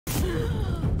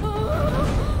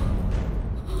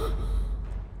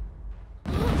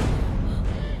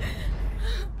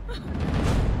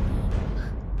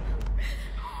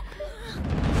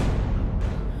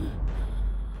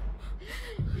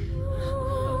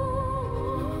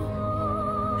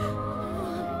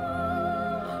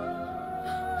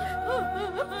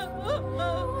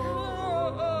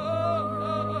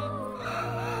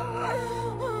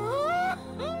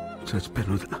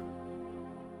చచ్చిపోయాను వదినా,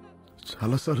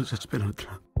 చాలాసార్లు చచ్చిపోయాను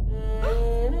వదినా.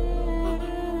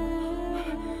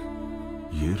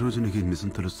 ఏ రోజు నీకు ఈ నిజం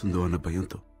తెలుస్తుందో అన్న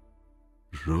భయంతో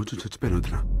రోజు చచ్చిపోయాను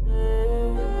వదినా.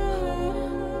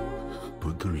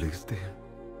 పొద్దున్న లేస్తే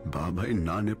బాబాయ్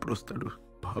నాన్నెప్పుడు వస్తాడు,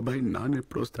 బాబాయ్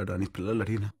నాన్నెప్పుడు వస్తాడు అని పిల్లలు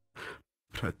అడిగినా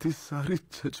ప్రతిసారి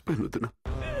చచ్చిపోయాను వదినా.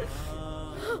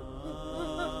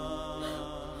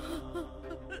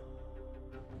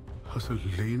 అసలు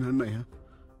లేనన్నయ్య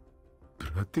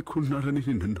బ్రతికున్నాడని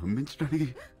నిన్ను నమ్మించడానికి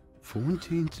ఫోన్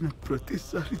చేయించిన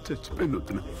ప్రతిసారి చచ్చిపోయాను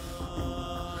వదినా.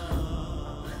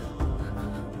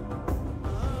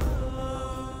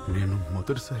 నేను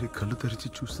మొదటిసారి కళ్ళు తెరిచి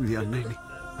చూసింది అన్నయ్యని.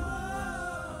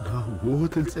 నా ఊహ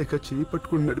తెలిసాక చేయి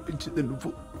పట్టుకుని నడిపించింది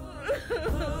నువ్వు.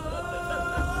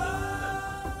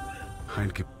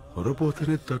 ఆయనకి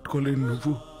పొరపోతేనే తట్టుకోలేని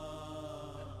నువ్వు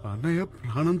అన్నయ్య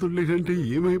ప్రాణంతో లేదంటే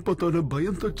ఏమైపోతావో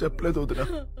భయంతో చెప్పలేదు వదినా.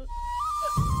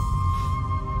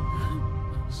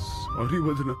 సారీ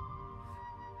వదినా,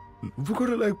 నువ్వు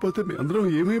కూడా లేకపోతే మీ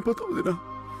అందరం ఏమైపోతావు వదినా.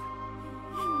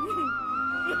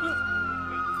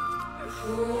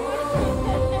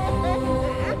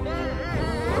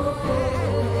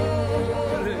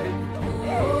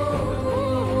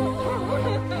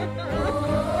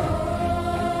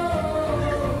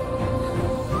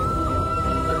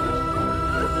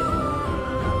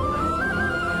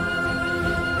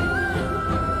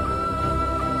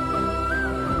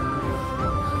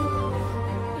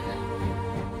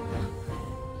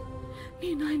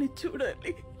 నేను ఆయన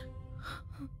చూడాలి.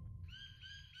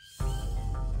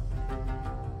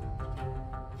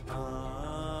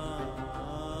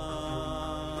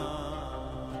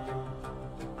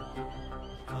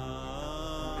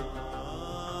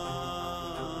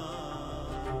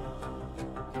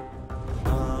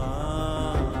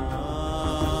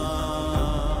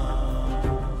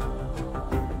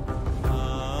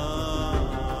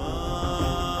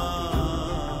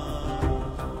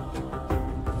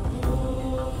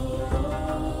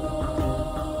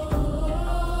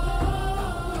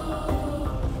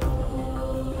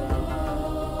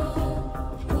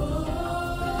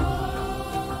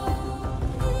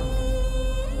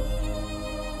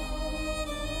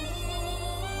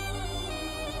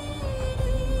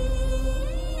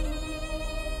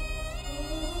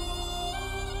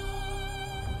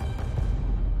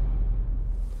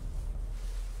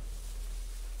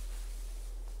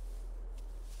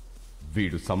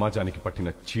 వీడు సమాజానికి పట్టిన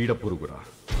చీడ పురుగురా.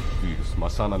 వీడు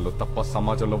శ్మశానంలో తప్ప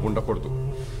సమాజంలో ఉండకూడదు.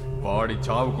 వాడి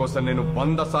చావు కోసం నేను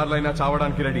 100 సార్లైనా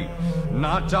చావడానికి రెడీ.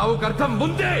 నా చావుకు అర్థం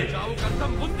ముందే.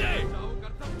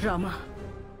 రామా,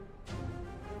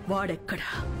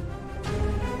 వాడెక్కడా?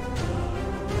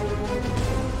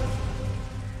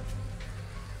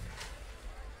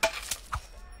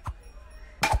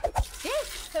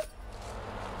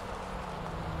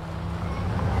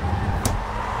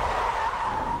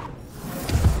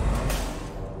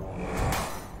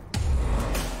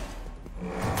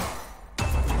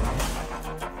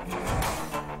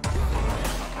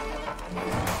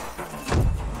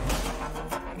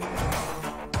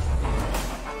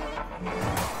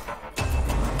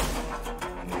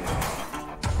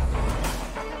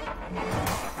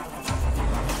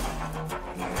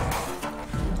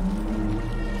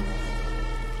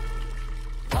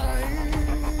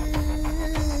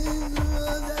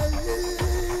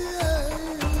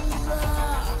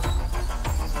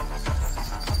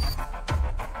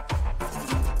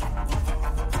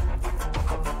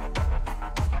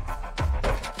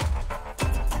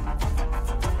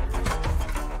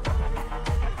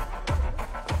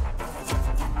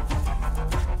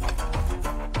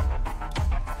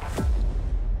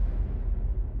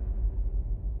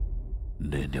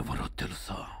 నేనెవరో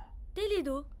తెలుసా?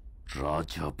 తెలీదు.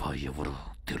 రాజాబాయ్ ఎవరో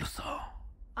తెలుసా?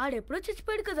 ఆడెప్పుడో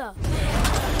చచ్చిపోయాడు కదా.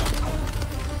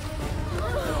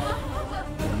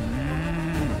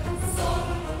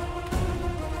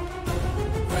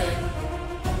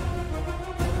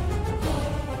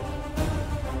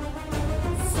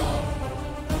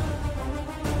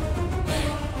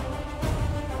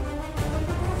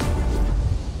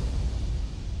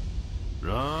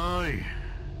 రాయ్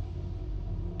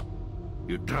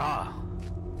ఇట్రా.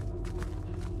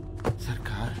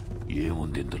 సర్కార్,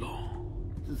 ఏముంది ఇందులో?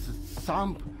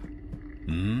 సాంప్,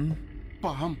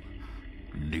 పాం.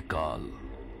 నికాల్.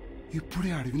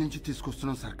 ఇప్పుడే అడవి నుంచి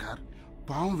తీసుకొస్తున్నాం సర్కార్.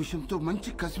 పాము విషయంతో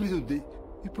మంచి కసి మీద ఉంది.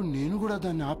 ఇప్పుడు నేను కూడా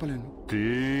దాన్ని ఆపలేను.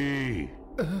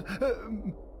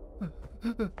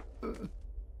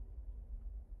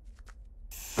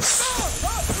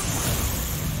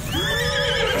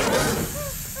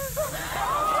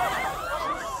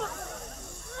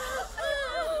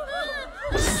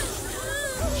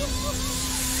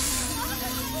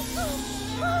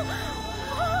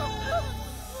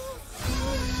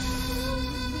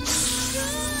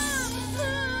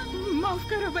 మాఫ్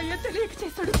కరో భయ్యా, తెలియక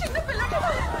చేశాడు. చిన్నపిల్లడు.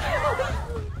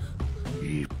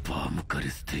 ఈ పాము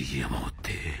కరిస్తే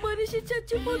ఏమవుద్ది? మనిషి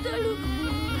చచ్చిపోతాడు.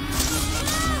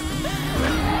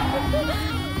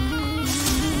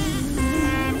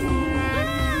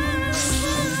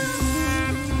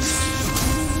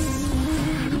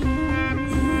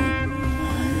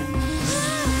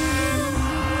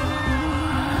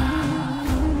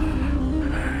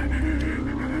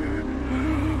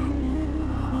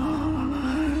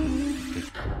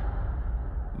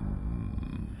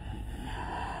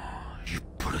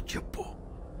 ఇప్పుడు చెప్పు,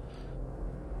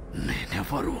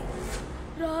 నేనెవరు?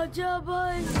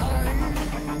 రాజాబాయ్.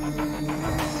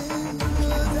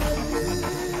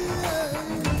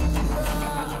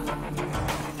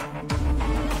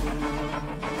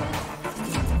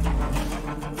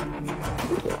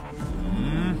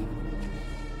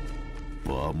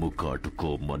 పాము కాటుకో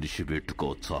మనిషి వెట్టుకో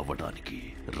చావడానికి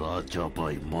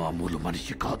రాజాబాయ్ మామూలు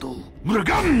మనిషి కాదు,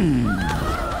 మృగం.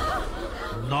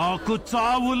 నాకు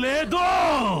చావు లేదు.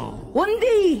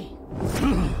 ఉంది.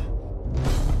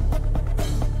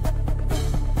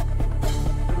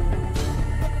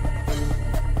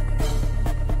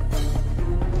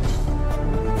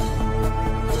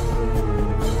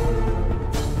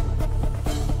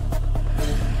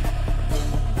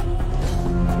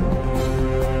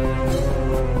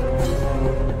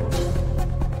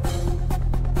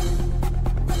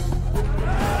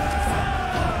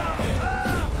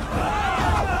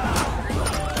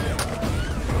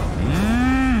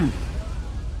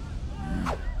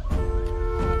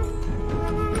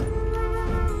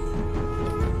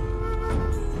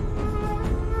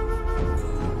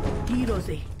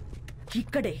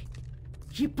 ఇక్కడే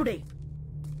ఇప్పుడే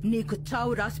నీకు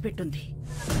చావు రాసిపెట్టుంది.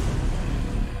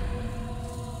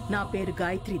 నా పేరు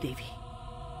గాయత్రీదేవి,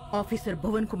 ఆఫీసర్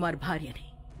భువన్ కుమార్ భార్యని.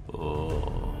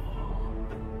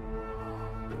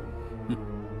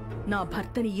 నా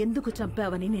భర్తని ఎందుకు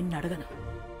చంపావని నిన్ను అడగను.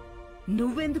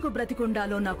 నువ్వెందుకు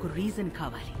బ్రతికుండాలో నాకు రీజన్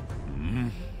కావాలి.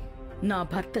 నా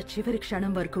భర్త చివరి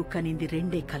క్షణం వరకు కనింది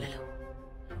రెండే కలలు.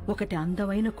 ఒకటి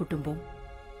అందమైన కుటుంబం,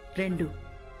 రెండు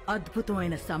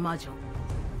అద్భుతమైన సమాజం.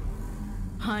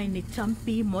 ఆయన్ని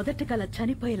చంపి మొదటి కల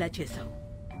చనిపోయేలా చేశావు,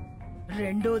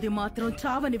 రెండోది మాత్రం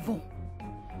చావనివ్వం.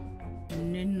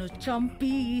 నిన్ను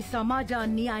చంపి ఈ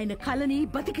సమాజాన్ని, ఆయన కలని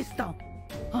బతికిస్తాం.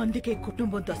 అందుకే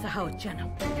కుటుంబంతో సహా వచ్చాను.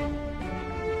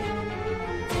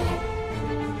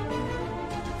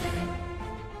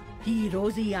 ఈ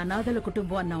రోజు ఈ అనాథల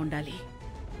కుటుంబం అన్నా ఉండాలి,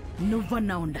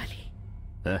 నువ్వన్నా ఉండాలి.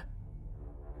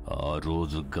 ఆ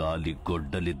రోజు గాలి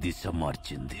గొడ్డలి దిశ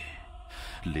మార్చింది.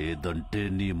 లేదంటే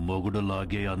నీ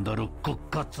మొగుడులాగే అందరూ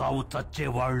కుక్క చావు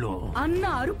చచ్చేవాళ్ళు. అన్న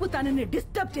అరుపు తనని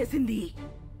డిస్టర్బ్ చేసింది,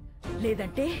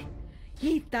 లేదంటే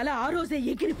ఈ తల ఆ రోజే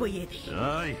ఎగిరిపోయేది.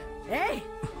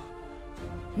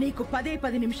 నీకు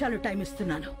 10 నిమిషాలు టైం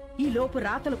ఇస్తున్నాను. ఈ లోపు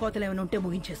రాతల కోతలేమైనా ఉంటే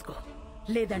ముగించేసుకో,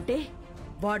 లేదంటే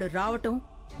వాడు రావటం,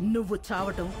 నువ్వు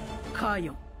చావటం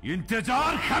ఖాయం.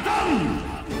 ఇంతజార్ ఖతం.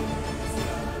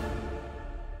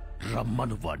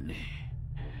 రమ్మను వాణ్ణి.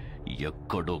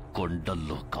 ఎక్కడో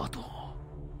కొండల్లో కాదు,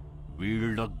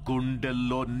 వీళ్ళ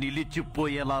గుండెల్లో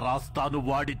నిలిచిపోయేలా రాస్తాను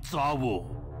వాడి చావు.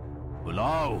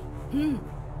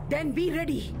 Then be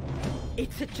ready.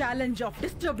 It's a challenge of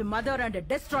disturbed mother and a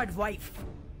destroyed wife.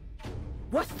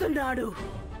 వస్తున్నాడు.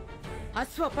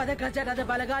 అశ్వపద గజ రథ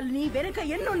బలగాల్ని వెనుక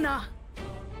ఎన్నున్నా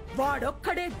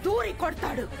వాడొక్కడే దూరి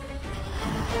కొడతాడు.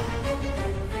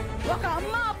 ఒక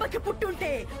అమ్మ అబ్బకి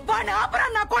పుట్టుంటే వాడిని ఆపరా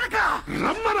నా కొడక.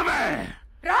 రమ్మనవే.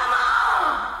 Rama!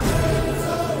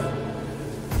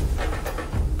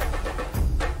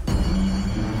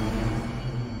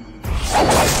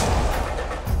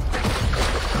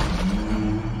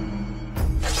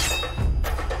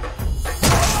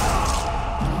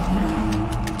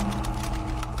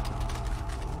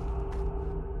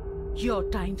 Your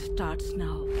time starts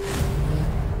now.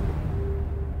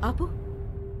 Apu?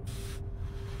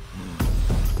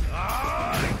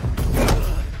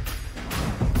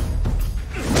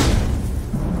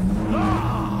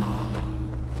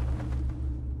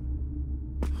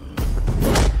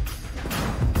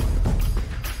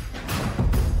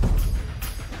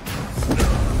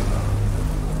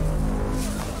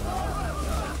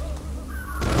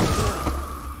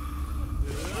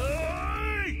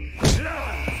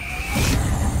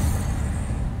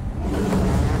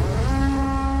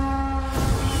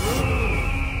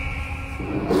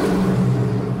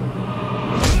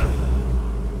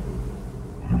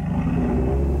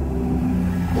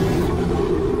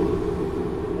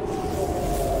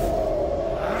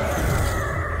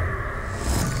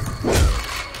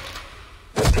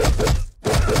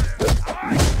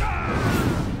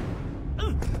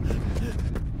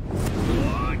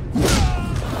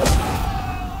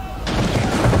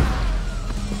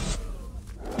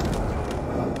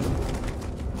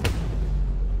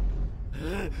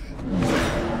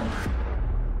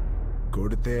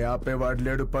 కొడితే ఆపేవాడు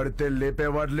లేడు, పడితే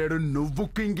లేపేవాడు లేడు. నువ్వు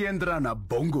కింగేంద్రా నా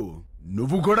బొంగు,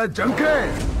 నువ్వు కూడా జంకే.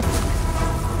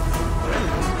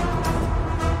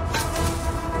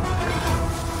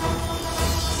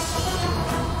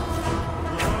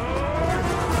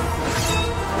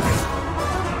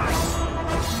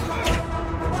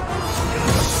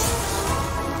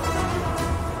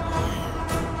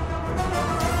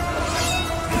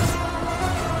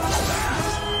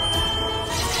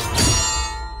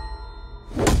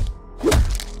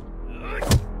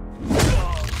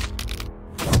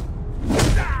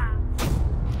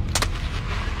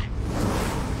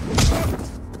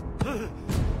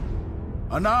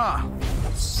 అన్నా